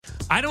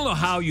I don't know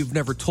how you've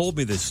never told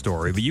me this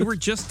story, but you were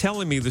just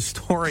telling me the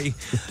story,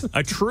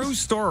 a true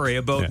story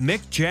about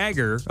Mick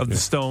Jagger of the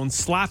Stones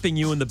slapping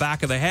you in the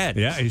back of the head.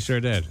 Yeah, he sure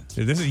did.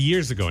 This is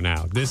years ago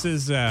now. This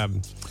is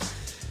late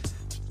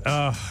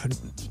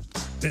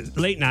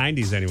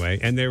 90s anyway,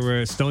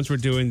 and Stones were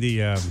doing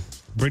the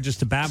Bridges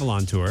to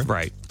Babylon tour.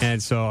 Right.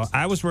 And so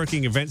I was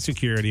working event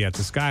security at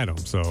the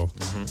Skydome, so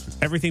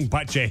everything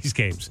but Jay's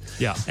games.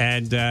 Yeah.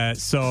 And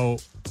so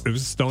it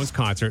was a Stones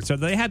concert. So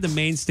they had the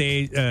main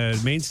stage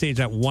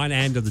at one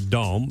end of the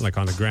dome, like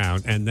on the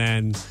ground, and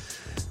then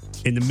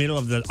in the middle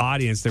of the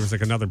audience there was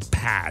like another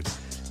pad.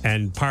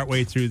 And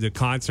partway through the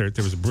concert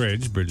there was a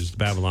Bridges to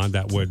Babylon,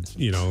 that would,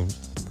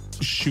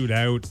 shoot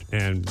out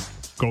and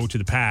go to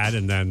the pad,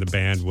 and then the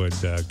band would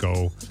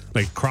go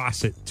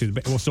cross it to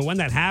the. Well, so when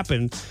that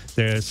happened,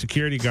 the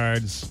security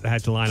guards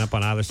had to line up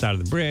on either side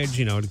of the bridge,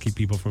 to keep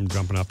people from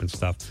jumping up and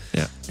stuff.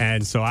 Yeah.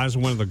 And so I was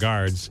one of the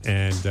guards,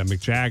 and Mick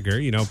Jagger,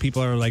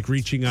 people are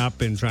reaching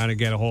up and trying to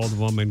get a hold of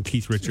him, and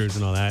Keith Richards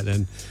and all that,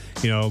 and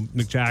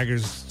Mick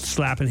Jagger's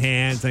slapping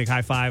hands,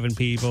 high fiving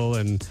people,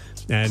 and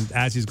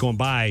as he's going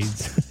by,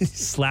 he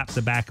slapped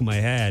the back of my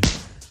head.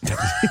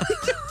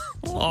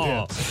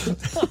 Oh.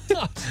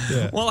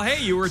 Yeah. Well,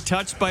 hey, you were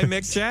touched by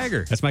Mick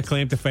Jagger. That's my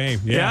claim to fame.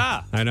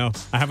 Yeah. I know.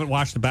 I haven't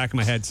washed the back of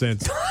my head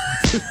since.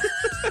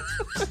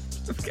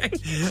 Okay.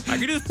 I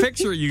can just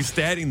picture you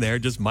standing there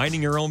just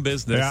minding your own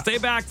business. Yeah. Stay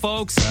back,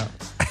 folks. Yeah.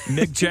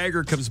 Mick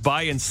Jagger comes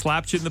by and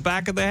slaps you in the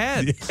back of the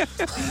head.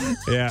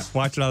 Yeah.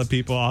 Watching all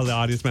the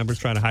audience members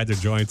trying to hide their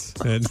joints.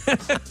 And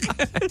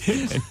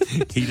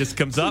he just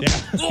comes up.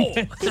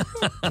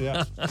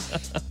 Yeah.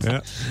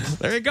 Yeah.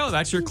 There you go.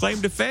 That's your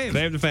claim to fame.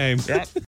 Claim to fame. Yep.